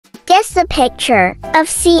is the picture of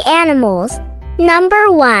sea animals.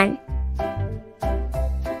 Number 1.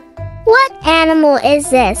 What animal is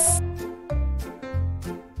this?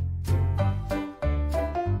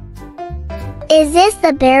 Is this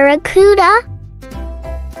the barracuda?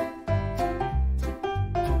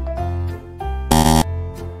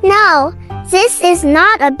 No, this is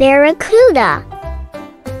not a barracuda.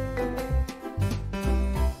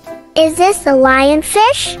 Is this the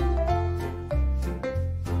lionfish?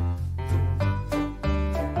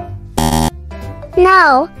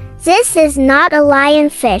 No, this is not a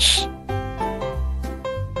lionfish.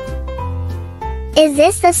 Is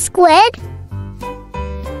this the squid?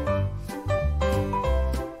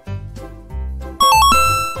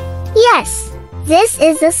 Yes, this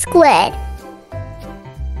is the squid.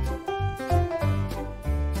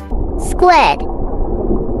 Squid.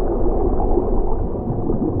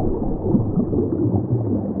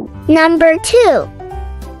 Number 2.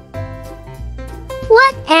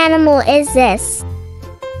 What animal is this?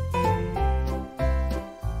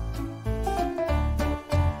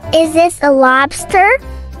 Is this a lobster?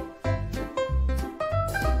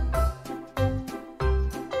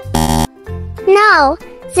 No,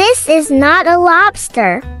 this is not a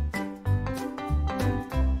lobster.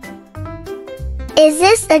 Is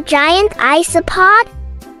this a giant isopod?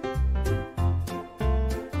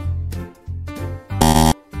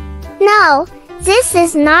 No, this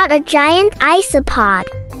is not a giant isopod.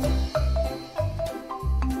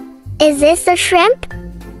 Is this a shrimp?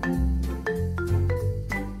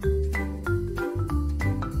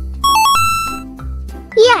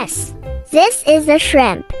 Yes, this is a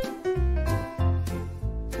shrimp.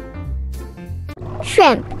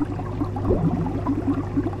 Shrimp.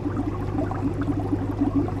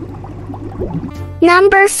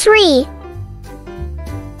 Number 3.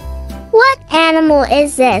 What animal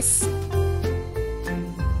is this?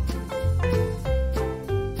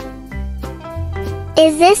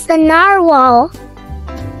 Is this the narwhal?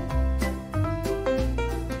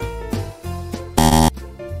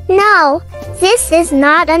 No, this is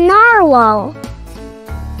not a narwhal.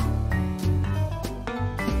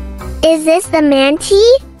 Is this the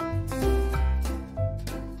manatee?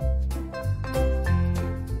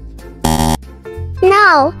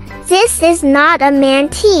 No, this is not a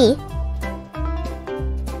manatee.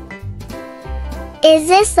 Is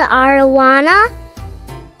this the arowana?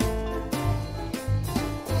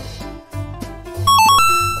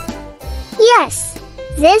 Yes,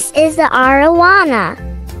 this is the arowana.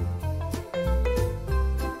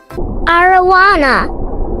 Arowana.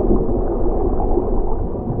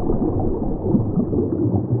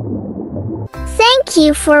 Thank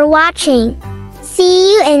you for watching.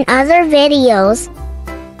 See you in other videos.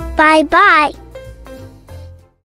 Bye-bye.